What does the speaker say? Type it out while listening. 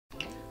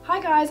Hi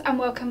guys, and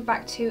welcome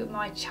back to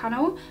my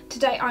channel.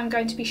 Today I'm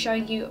going to be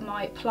showing you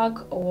my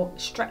plug or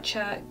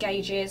stretcher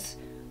gauges,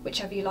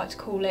 whichever you like to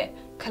call it,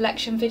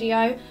 collection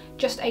video.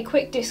 Just a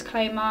quick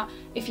disclaimer,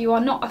 if you are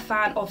not a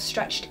fan of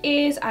stretched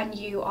ears and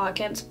you are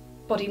against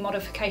body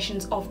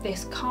modifications of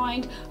this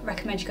kind, I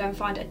recommend you go and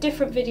find a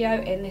different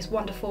video in this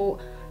wonderful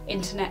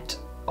internet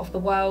of the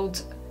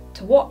world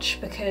to watch,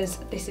 because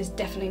this is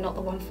definitely not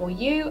the one for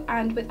you.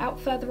 And without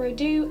further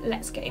ado,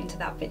 let's get into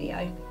that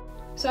video.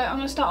 So I'm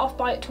going to start off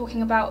by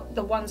talking about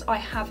the ones I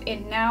have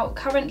in now.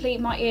 Currently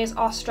my ears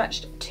are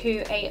stretched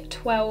to a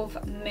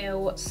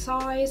 12mm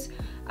size.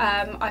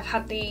 I've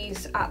had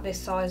these at this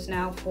size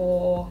now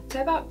for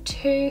say about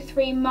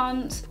 2-3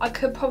 months. I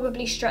could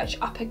probably stretch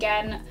up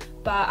again,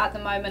 but at the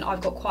moment I've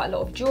got quite a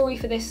lot of jewellery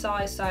for this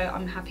size, so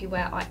I'm happy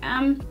where I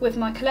am. With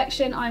my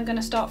collection, I'm going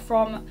to start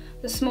from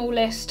the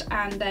smallest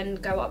and then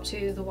go up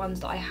to the ones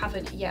that I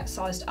haven't yet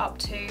sized up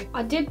to.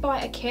 I did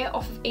buy a kit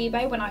off of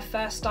eBay when I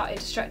first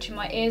started stretching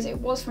my ears. It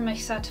was from a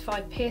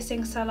certified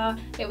piercing seller.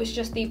 It was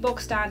just the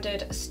bog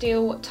standard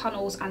steel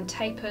tunnels and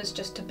tapers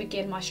just to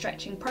begin my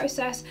stretching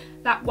process.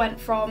 That went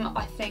from,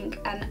 I think,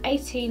 an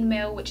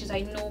 18mm, which is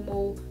a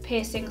normal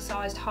piercing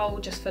sized hole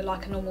just for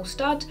like a normal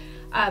stud,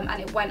 and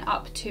it went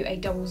up to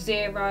a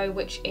 00,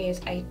 which is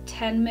a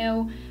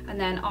 10mm, and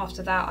then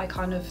after that I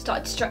kind of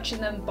started stretching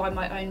them by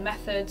my own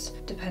methods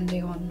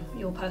depending on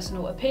your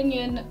personal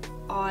opinion.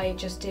 I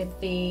just did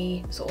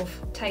the sort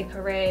of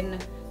taper in,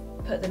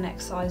 put the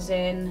next size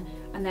in,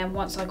 and then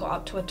once I got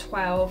up to a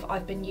 12,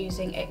 I've been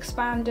using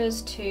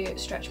expanders to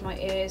stretch my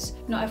ears.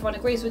 Not everyone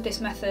agrees with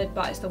this method,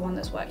 but it's the one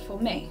that's worked for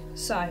me.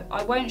 So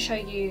I won't show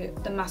you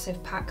the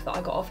massive pack that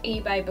I got off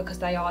eBay because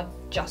they are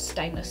just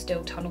stainless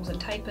steel tunnels and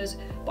tapers,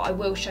 but I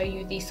will show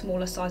you the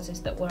smaller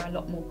sizes that were a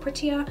lot more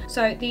prettier.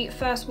 So the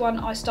first one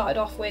I started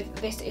off with,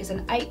 this is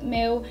an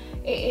 8mm.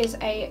 It is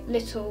a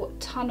little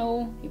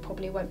tunnel. You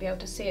probably won't be able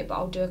to see it, but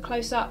I'll do a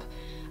close-up.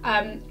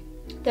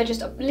 They're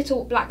just a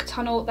little black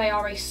tunnel. They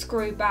are a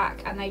screw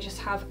back and they just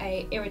have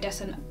a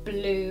iridescent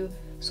blue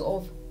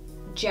sort of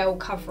gel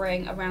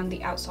covering around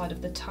the outside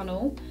of the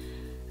tunnel.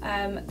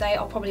 They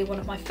are probably one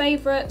of my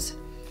favourites.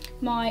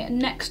 My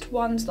next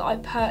ones that I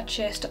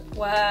purchased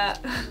were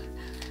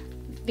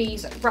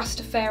these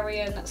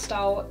Rastafarian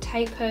style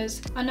tapers.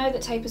 I know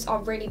that tapers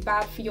are really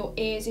bad for your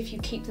ears if you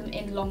keep them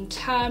in long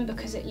term,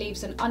 because it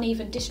leaves an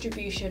uneven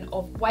distribution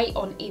of weight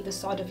on either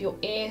side of your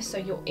ear, so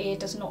your ear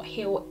does not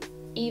heal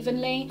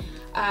evenly.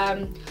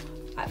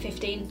 At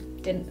 15,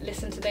 didn't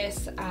listen to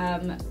this,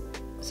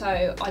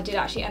 so I did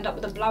actually end up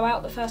with a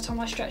blowout the first time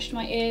I stretched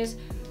my ears,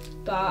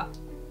 but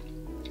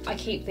I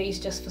keep these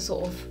just for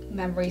sort of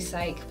memory's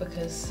sake,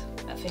 because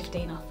at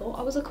 15 I thought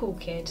I was a cool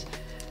kid.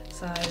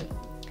 So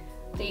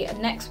the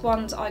next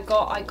ones I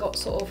got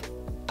sort of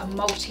a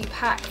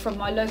multi-pack from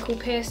my local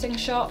piercing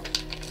shop.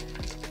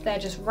 They're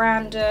just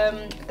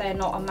random, they're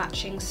not a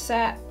matching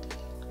set.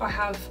 I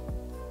have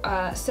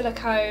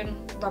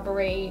silicone,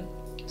 rubbery,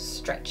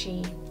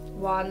 stretchy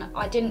one.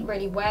 I didn't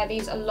really wear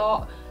these a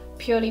lot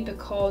purely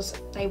because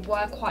they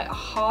were quite a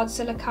hard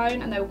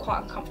silicone and they were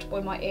quite uncomfortable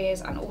in my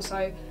ears, and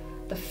also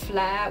the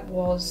flare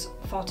was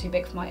far too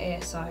big for my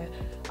ear, so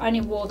I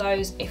only wore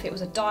those if it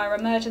was a dire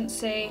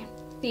emergency.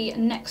 The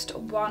next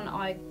one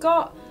I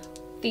got,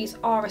 these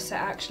are a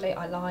set actually,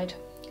 I lied.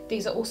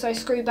 These are also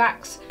screw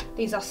backs.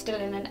 These are still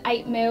in an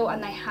 8mm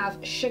and they have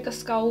sugar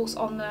skulls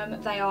on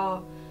them. They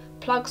are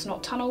plugs,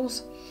 not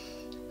tunnels,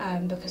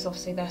 because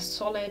obviously they're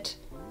solid.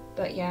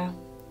 But yeah,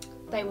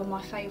 they were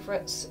my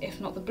favourites, if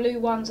not the blue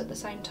ones at the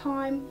same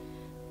time,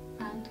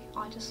 and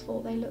I just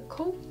thought they looked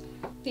cool.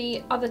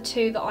 The other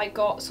two that I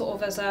got sort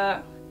of as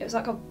it was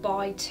like a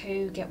buy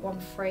two get one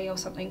free or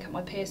something at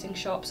my piercing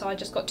shop, so I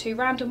just got two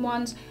random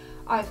ones.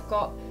 I've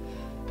got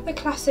the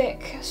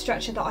classic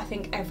stretcher that I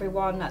think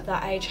everyone at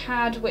that age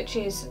had, which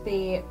is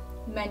the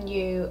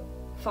menu,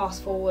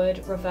 fast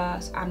forward,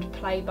 reverse and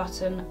play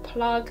button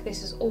plug.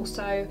 This is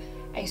also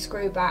a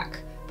screw back,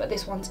 but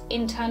this one's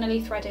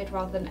internally threaded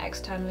rather than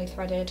externally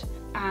threaded,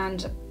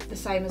 and the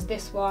same as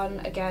this one,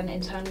 again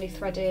internally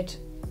threaded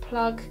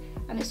plug,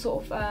 and it's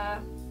sort of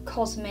a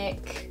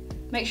cosmic,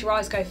 makes your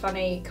eyes go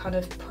funny kind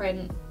of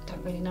print.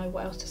 Don't really know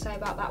what else to say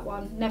about that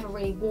one. Never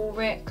really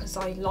wore it because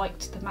I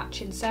liked the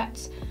matching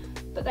sets,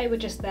 but they were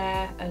just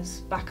there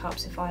as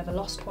backups if I ever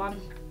lost one.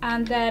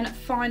 And then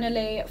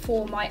finally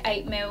for my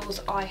 8mm,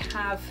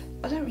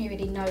 I don't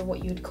really know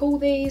what you'd call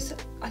these.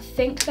 I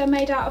think they're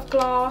made out of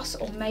glass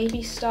or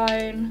maybe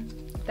stone.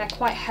 They're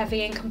quite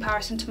heavy in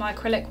comparison to my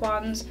acrylic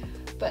ones,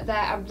 but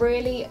they're a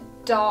really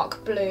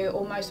dark blue,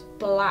 almost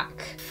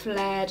black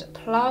flared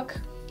plug.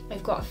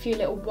 They've got a few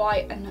little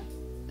white and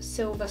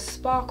silver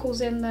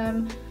sparkles in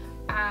them,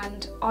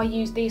 and I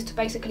use these to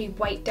basically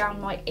weight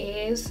down my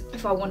ears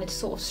if I wanted to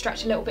sort of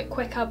stretch a little bit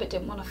quicker but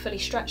didn't want to fully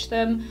stretch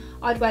them.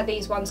 I'd wear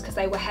these ones because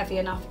they were heavy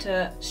enough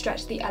to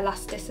stretch the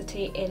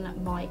elasticity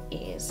in my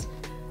ears.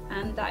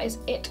 And that is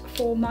it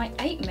for my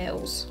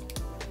 8mm.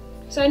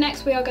 So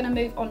next we are going to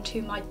move on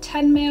to my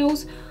 10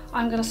 mils.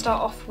 I'm going to start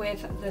off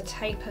with the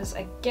tapers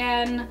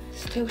again.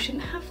 Still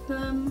shouldn't have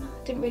them,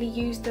 didn't really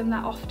use them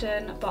that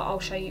often, but I'll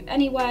show you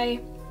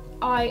anyway.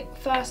 I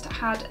first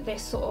had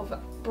this sort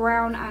of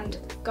brown and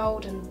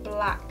gold and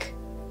black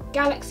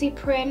galaxy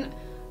print.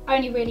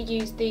 Only really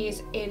used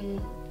these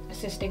in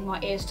assisting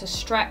my ears to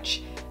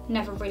stretch,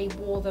 never really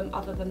wore them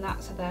other than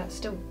that, so they're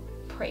still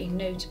pretty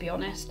new to be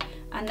honest.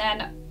 And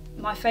then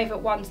my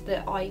favourite ones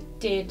that I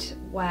did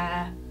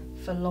wear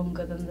for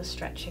longer than the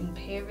stretching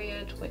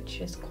period, which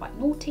is quite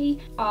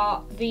naughty,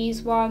 are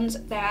these ones.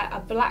 They're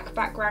a black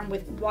background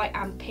with white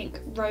and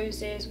pink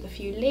roses with a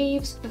few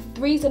leaves.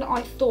 The reason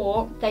I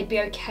thought they'd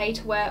be okay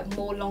to wear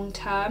more long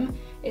term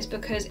is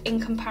because in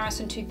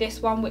comparison to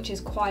this one, which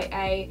is quite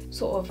a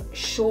sort of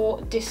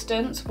short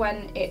distance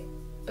when it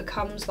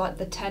becomes like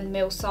the 10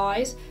 mil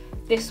size,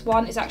 this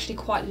one is actually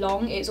quite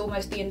long. It's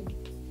almost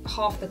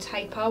half the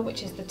taper,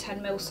 which is the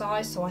 10 mil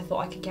size, so I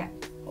thought I could get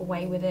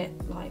away with it.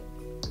 Like,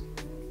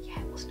 yeah,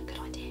 it wasn't a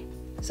good idea.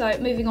 So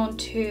moving on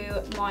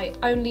to my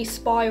only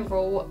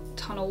spiral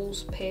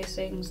tunnels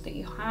piercings that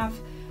you have.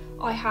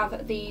 I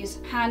have these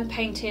hand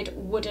painted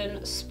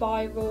wooden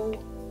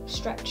spiral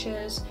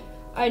stretchers.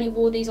 I only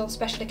wore these on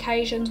special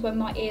occasions when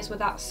my ears were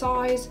that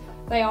size.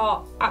 They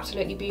are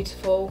absolutely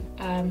beautiful.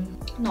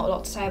 Not a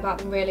lot to say about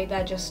them really.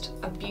 They're just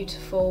a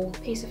beautiful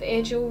piece of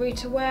ear jewellery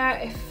to wear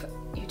if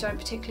you don't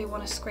particularly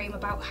want to scream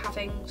about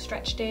having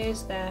stretched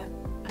ears. They're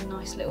a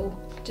nice little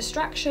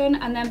distraction.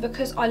 And then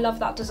because I love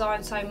that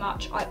design so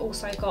much, I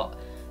also got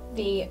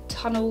the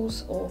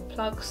tunnels or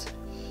plugs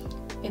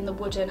in the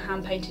wooden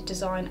hand painted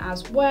design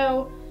as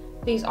well.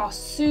 These are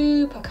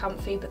super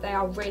comfy, but they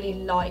are really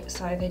light,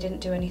 so they didn't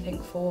do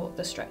anything for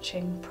the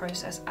stretching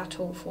process at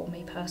all for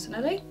me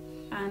personally.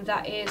 And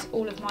that is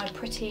all of my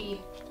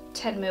pretty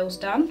 10 mils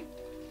done.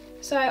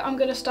 So I'm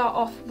going to start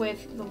off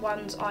with the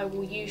ones I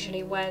will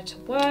usually wear to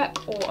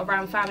work or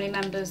around family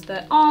members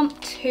that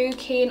aren't too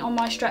keen on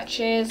my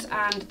stretches,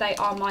 and they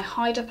are my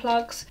hider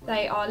plugs.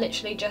 They are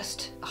literally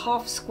just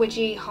half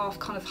squidgy, half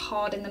kind of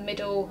hard in the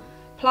middle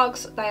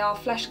plugs. They are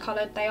flesh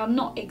coloured. They are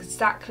not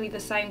exactly the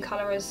same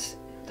colour as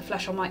the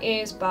flesh on my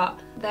ears, but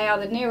they are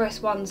the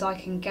nearest ones I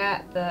can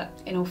get that,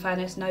 in all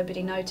fairness,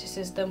 nobody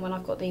notices them when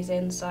I've got these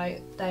in, so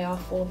they are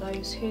for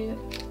those who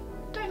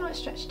don't like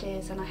stretched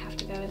ears and I have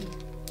to go and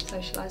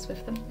socialise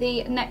with them.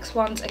 The next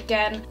ones,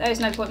 again, there is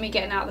no point me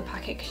getting out of the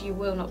packet because you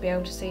will not be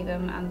able to see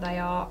them, and they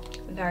are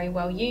very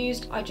well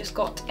used. I just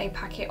got a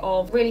packet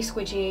of really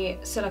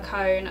squidgy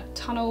silicone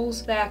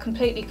tunnels. They are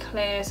completely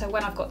clear, so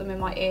when I've got them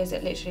in my ears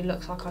it literally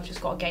looks like I've just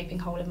got a gaping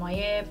hole in my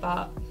ear,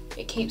 but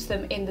it keeps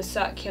them in the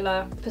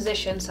circular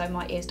position so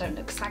my ears don't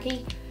look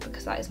saggy,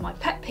 because that is my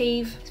pet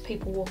peeve, is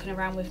people walking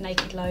around with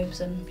naked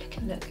lobes and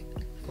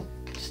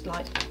just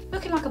like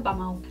looking like a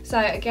bumhole. So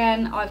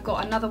again, I've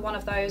got another one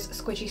of those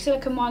squidgy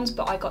silicone ones,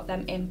 but I got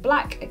them in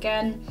black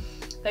again.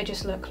 They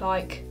just look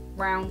like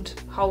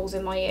round holes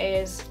in my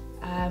ears,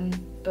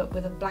 but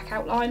with a black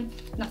outline.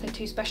 Nothing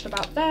too special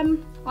about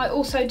them. I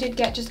also did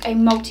get just a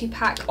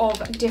multi-pack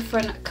of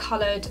different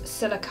coloured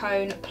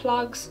silicone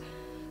plugs.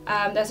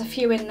 There's a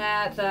few in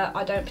there that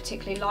I don't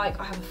particularly like.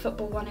 I have a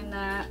football one in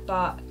there,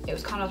 but it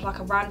was kind of like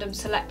a random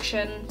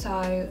selection,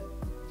 so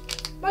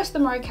most of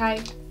them are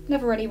okay.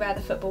 Never really wear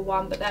the football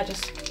one, but they're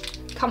just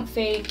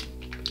comfy,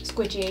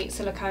 squidgy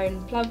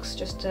silicone plugs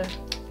just to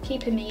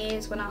keep in my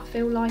ears when I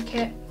feel like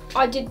it.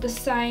 I did the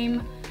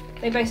same.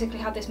 They basically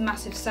had this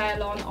massive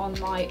sale on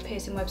my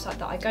piercing website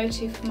that I go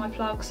to for my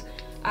plugs,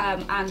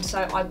 and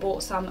so I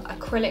bought some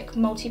acrylic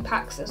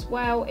multi-packs as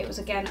well. It was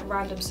again a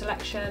random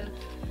selection.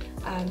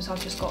 So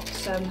I've just got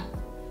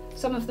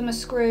some of them are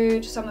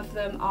screwed, some of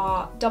them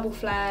are double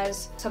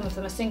flares, some of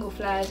them are single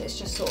flares. It's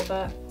just sort of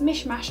a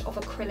mishmash of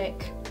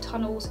acrylic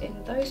tunnels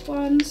in those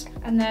ones.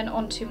 And then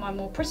onto my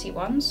more pretty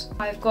ones.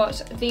 I've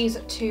got these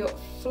two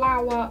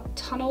flower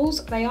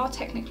tunnels. They are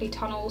technically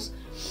tunnels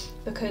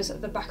because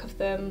the back of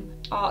them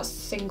are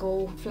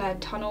single flared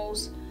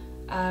tunnels.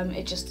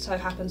 It just so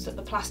happens that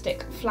the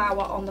plastic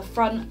flower on the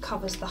front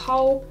covers the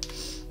hole.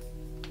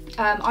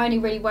 I only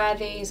really wear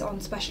these on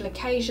special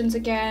occasions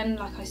again,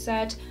 like I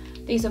said.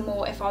 These are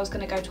more if I was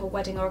going to go to a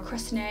wedding or a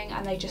christening,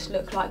 and they just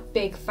look like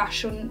big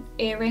fashion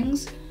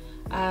earrings.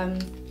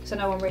 So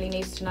no one really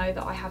needs to know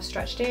that I have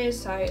stretched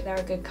ears, so they're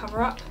a good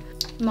cover up.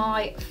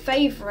 My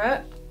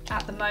favourite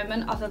at the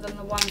moment, other than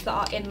the ones that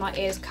are in my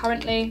ears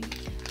currently,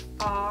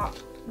 are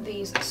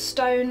these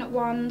stone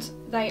ones.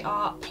 They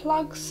are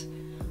plugs.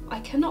 I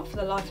cannot for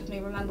the life of me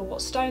remember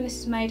what stone this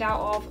is made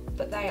out of,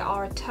 but they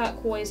are a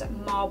turquoise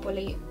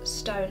marbly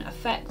stone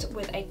effect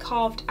with a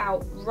carved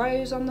out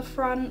rose on the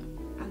front,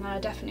 and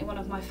they're definitely one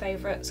of my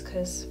favourites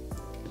because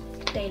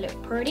they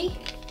look pretty.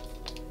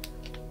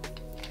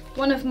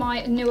 One of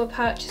my newer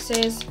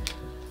purchases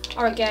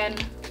are again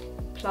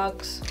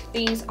plugs.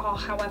 These are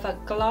however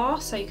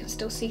glass, so you can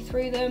still see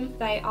through them.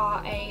 They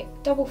are a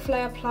double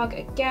flare plug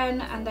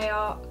again, and they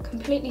are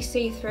completely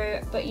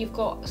see-through, but you've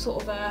got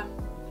sort of a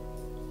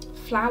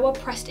flower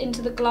pressed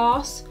into the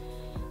glass.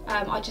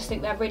 I just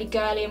think they're really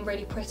girly and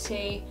really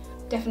pretty.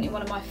 Definitely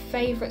one of my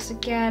favourites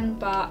again,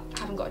 but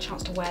haven't got a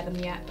chance to wear them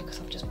yet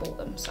because I've just bought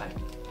them, so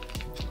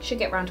should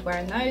get around to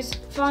wearing those.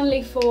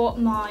 Finally, for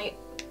my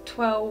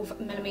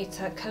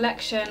 12mm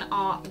collection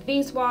are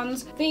these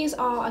ones. These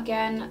are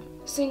again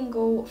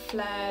single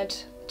flared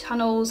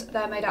tunnels.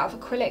 They're made out of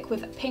acrylic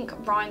with pink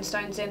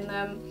rhinestones in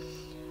them.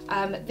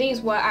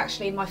 These were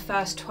actually my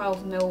first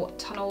 12mm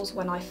tunnels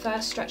when I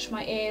first stretched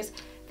my ears.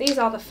 These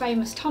are the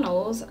famous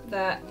tunnels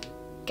that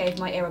gave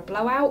my ear a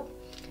blowout.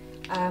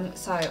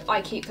 So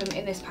I keep them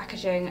in this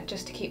packaging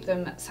just to keep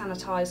them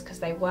sanitised because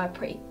they were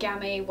pretty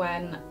gammy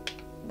when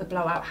the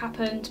blowout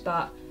happened,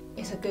 but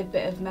it's a good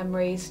bit of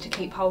memories to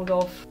keep hold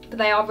of. But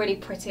they are really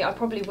pretty. I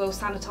probably will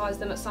sanitise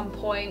them at some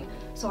point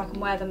so I can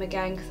wear them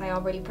again because they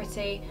are really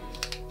pretty.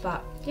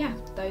 But yeah,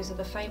 those are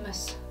the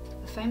famous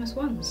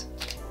ones.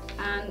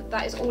 And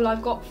that is all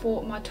I've got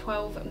for my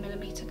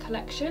 12mm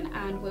collection,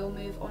 and we'll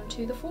move on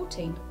to the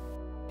 14.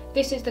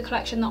 This is the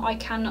collection that I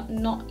can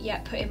not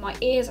yet put in my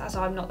ears as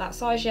I'm not that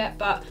size yet,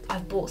 but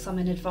I've bought some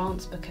in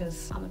advance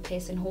because I'm a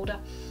piercing hoarder.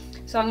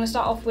 So I'm going to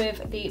start off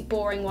with the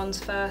boring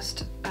ones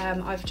first.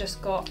 I've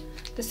just got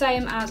the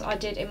same as I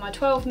did in my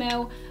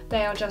 12mm.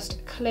 They are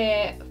just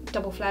clear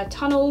double flared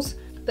tunnels,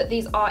 but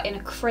these are in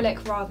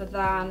acrylic rather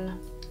than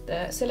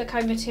the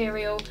silicone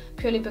material,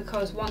 purely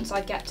because once I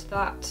get to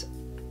that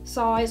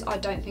size I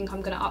don't think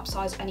I'm going to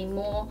upsize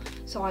anymore,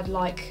 so I'd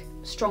like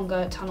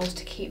stronger tunnels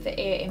to keep the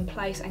ear in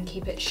place and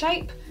keep its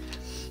shape.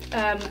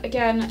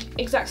 Again,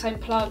 exact same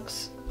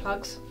tunnels,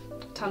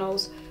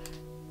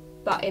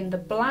 but in the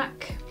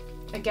black.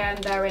 Again,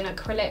 they're in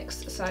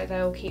acrylics, so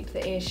they'll keep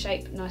the ear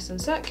shape nice and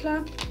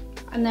circular.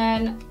 And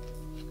then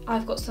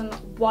I've got some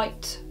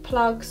white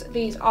plugs.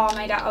 These are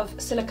made out of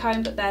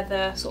silicone, but they're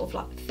the sort of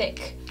like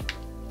thick,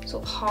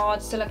 sort of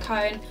hard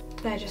silicone.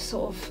 They're just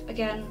sort of,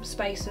 again,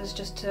 spacers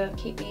just to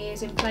keep the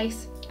ears in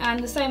place.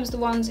 And the same as the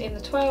ones in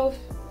the 12,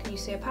 can you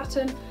see a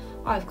pattern?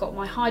 I've got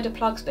my hider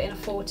plugs but in a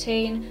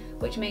 14,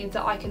 which means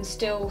that I can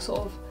still sort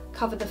of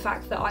cover the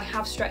fact that I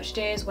have stretched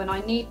ears when I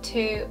need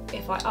to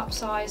if I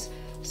upsize.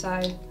 So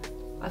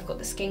I've got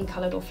the skin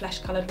coloured or flesh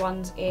coloured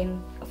ones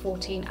in a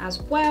 14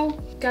 as well.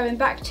 Going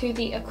back to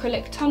the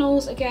acrylic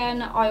tunnels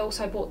again, I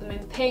also bought them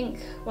in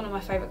pink. One of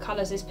my favourite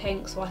colours is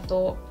pink, so I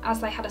thought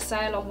as they had a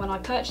sale on when I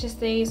purchased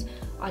these,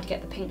 I'd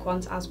get the pink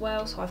ones as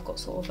well. So I've got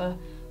sort of a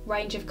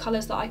range of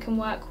colours that I can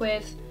work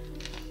with.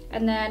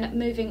 And then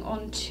moving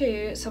on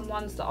to some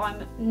ones that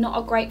I'm not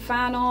a great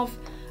fan of.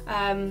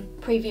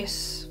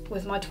 Previous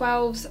with my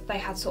 12s, they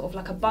had sort of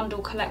like a bundle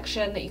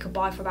collection that you could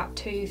buy for about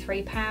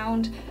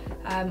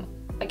 £2–3.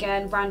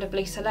 Again,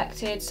 randomly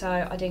selected, so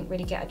I didn't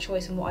really get a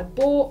choice in what I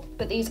bought.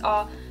 But these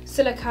are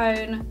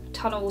silicone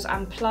tunnels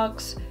and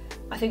plugs.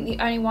 I think the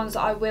only ones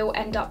that I will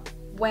end up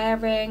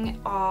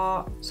wearing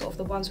are sort of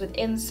the ones with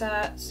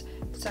inserts.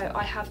 So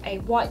I have a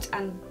white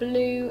and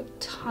blue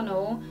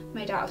tunnel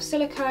made out of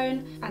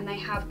silicone, and they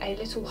have a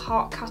little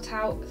heart cut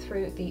out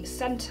through the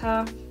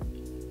centre.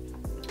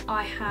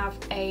 I have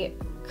a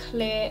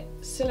clear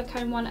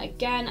silicone one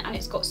again, and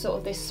it's got sort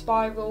of this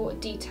spiral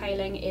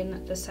detailing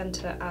in the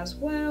centre as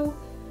well.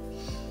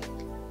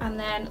 And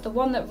then the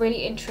one that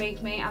really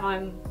intrigued me, and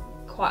I'm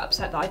quite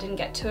upset that I didn't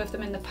get 2 of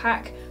them in the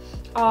pack,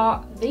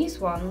 are these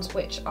ones,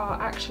 which are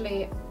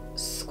actually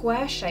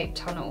square shaped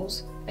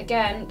tunnels.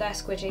 Again, they're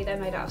squidgy, they're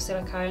made out of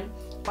silicone.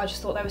 I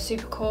just thought they were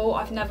super cool.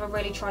 I've never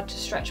really tried to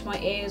stretch my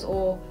ears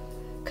or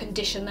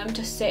condition them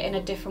to sit in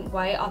a different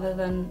way other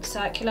than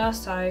circular,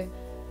 so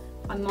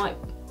I might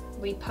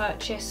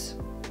repurchase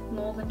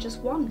more than just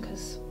one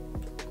because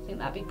I think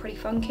that'd be pretty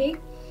funky.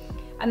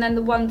 And then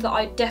the ones that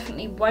I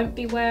definitely won't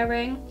be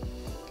wearing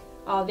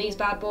are these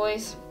bad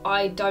boys.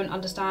 I don't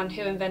understand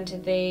who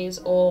invented these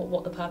or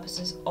what the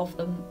purposes of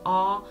them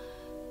are.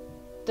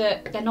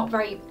 They're not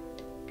very,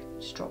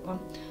 just drop one.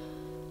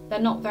 They're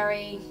not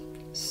very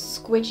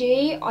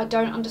squidgy. I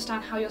don't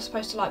understand how you're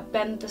supposed to like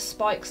bend the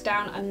spikes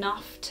down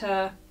enough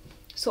to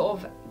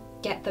sort of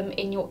get them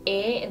in your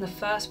ear in the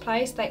first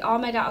place. They are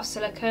made out of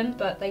silicone,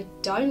 but they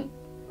don't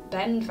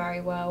bend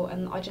very well,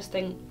 and I just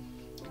think,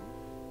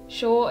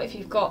 sure, if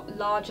you've got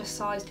larger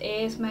sized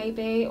ears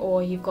maybe,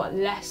 or you've got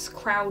less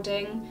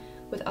crowding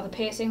with other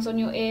piercings on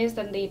your ears,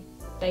 then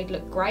they'd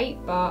look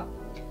great, but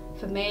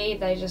for me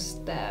they're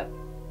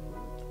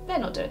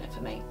not doing it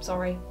for me,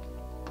 sorry.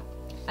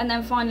 And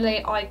then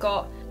finally I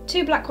got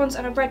 2 black ones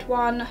and a red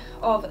one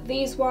of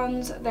these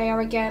ones. They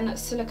are again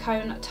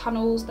silicone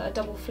tunnels that are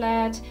double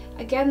flared.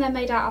 Again, they're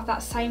made out of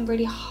that same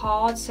really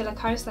hard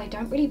silicone, so they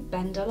don't really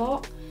bend a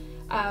lot.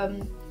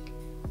 And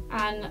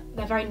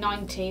they're very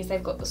 90s.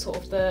 They've got the sort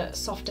of the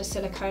softer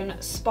silicone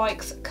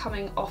spikes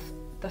coming off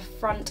the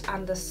front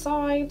and the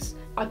sides.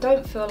 I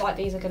don't feel like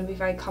these are going to be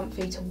very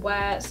comfy to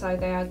wear, so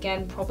they are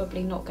again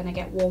probably not going to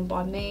get worn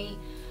by me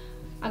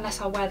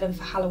unless I wear them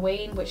for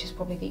Halloween, which is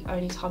probably the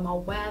only time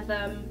I'll wear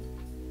them.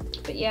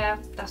 But yeah,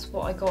 that's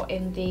what I got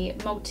in the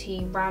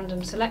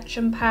multi-random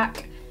selection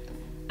pack.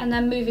 And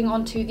then moving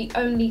on to the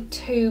only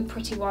 2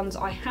 pretty ones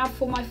I have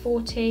for my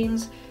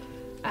 14s.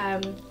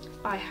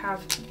 I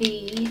have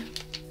the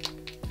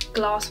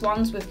glass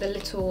ones with the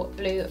little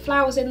blue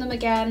flowers in them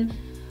again.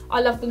 I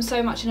love them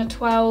so much in a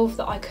 12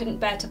 that I couldn't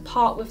bear to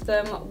part with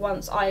them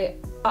once I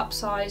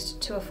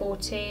upsized to a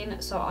 14,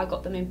 so I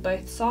got them in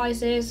both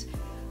sizes.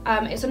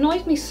 It's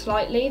annoyed me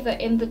slightly that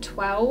in the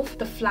 12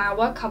 the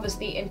flower covers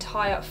the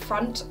entire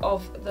front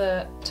of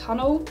the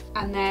tunnel,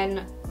 and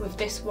then with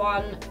this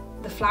one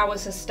the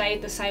flowers have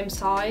stayed the same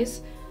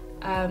size,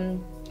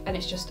 and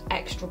it's just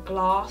extra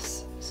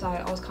glass, so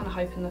I was kind of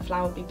hoping the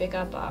flower would be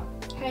bigger, but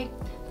hey,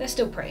 they're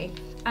still pretty.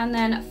 And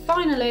then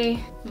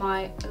finally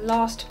my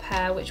last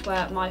pair, which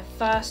were my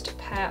first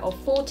pair of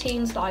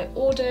 14s that I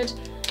ordered.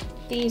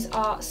 These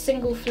are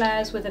single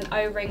flares with an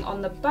O-ring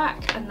on the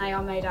back, and they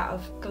are made out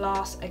of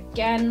glass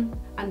again,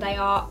 and they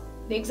are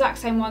the exact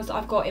same ones that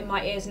I've got in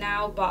my ears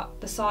now, but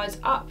the size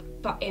up,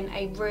 but in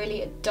a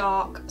really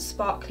dark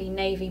sparkly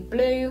navy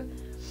blue.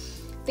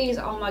 These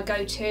are my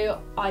go-to.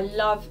 I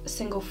love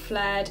single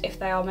flared if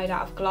they are made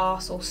out of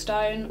glass or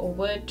stone or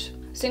wood.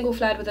 Single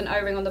flared with an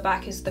O-ring on the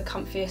back is the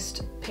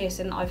comfiest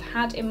piercing I've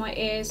had in my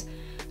ears.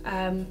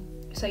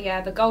 So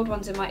yeah, the gold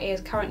ones in my ears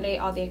currently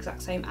are the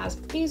exact same as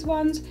these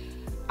ones.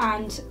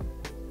 And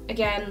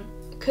again,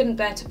 couldn't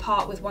bear to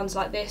part with ones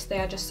like this. They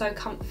are just so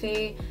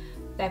comfy.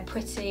 They're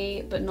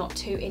pretty, but not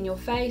too in your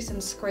face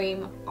and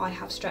scream, I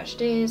have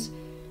stretched ears.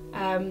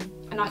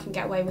 And I can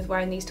get away with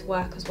wearing these to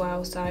work as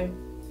well. So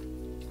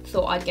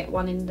thought I'd get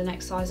one in the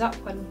next size up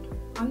when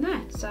I'm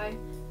there. So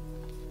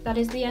that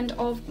is the end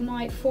of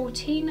my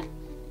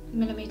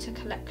 14mm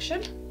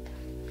collection.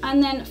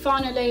 And then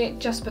finally,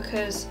 just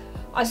because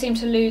I seem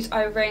to lose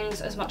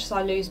O-rings as much as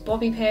I lose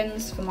bobby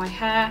pins for my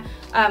hair,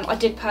 I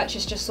did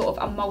purchase just sort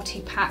of a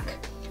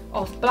multi-pack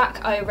of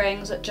black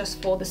O-rings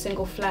just for the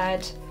single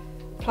flared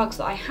plugs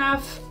that I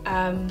have,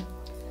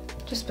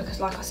 just because,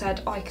 like I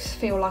said, I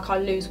feel like I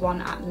lose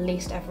one at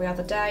least every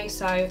other day.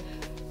 So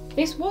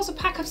this was a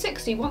pack of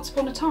 60 once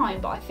upon a time,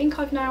 but I think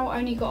I've now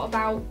only got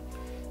about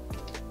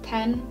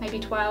 10, maybe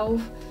 12,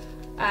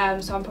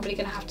 so I'm probably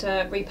going to have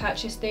to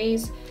repurchase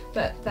these,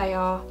 but they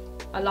are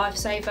a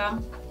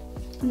lifesaver.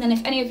 And then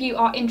if any of you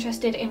are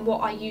interested in what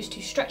I use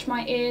to stretch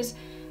my ears,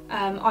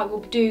 I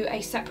will do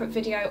a separate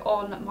video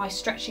on my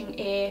stretching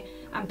ear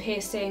and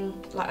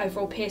piercing, like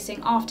overall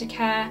piercing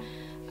aftercare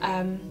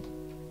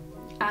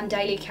and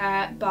daily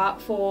care.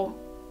 But for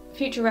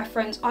future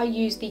reference, I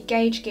use the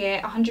Gauge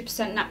Gear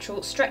 100%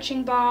 natural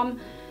stretching balm,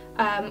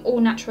 all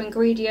natural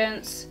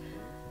ingredients.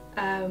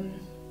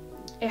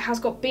 It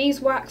has got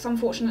beeswax,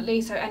 unfortunately,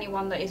 so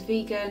anyone that is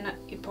vegan,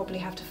 you probably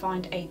have to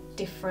find a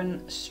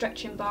different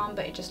stretching balm,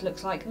 but it just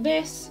looks like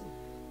this.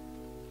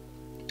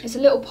 It's a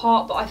little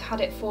pot, but I've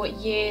had it for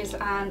years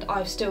and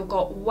I've still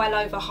got well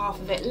over half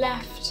of it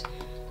left.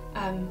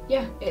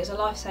 Yeah, it is a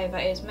lifesaver.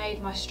 It has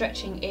made my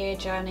stretching ear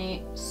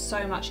journey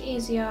so much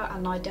easier,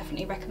 and I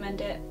definitely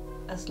recommend it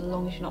as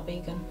long as you're not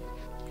vegan.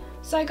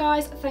 So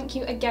guys, thank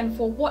you again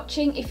for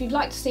watching. If you'd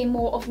like to see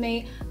more of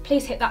me,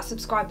 please hit that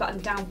subscribe button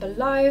down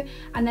below.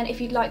 And then if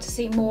you'd like to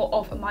see more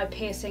of my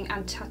piercing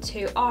and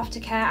tattoo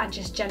aftercare and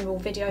just general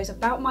videos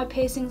about my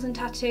piercings and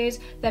tattoos,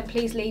 then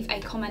please leave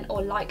a comment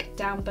or like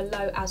down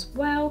below as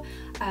well.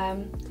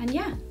 And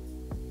yeah,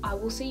 I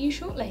will see you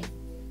shortly.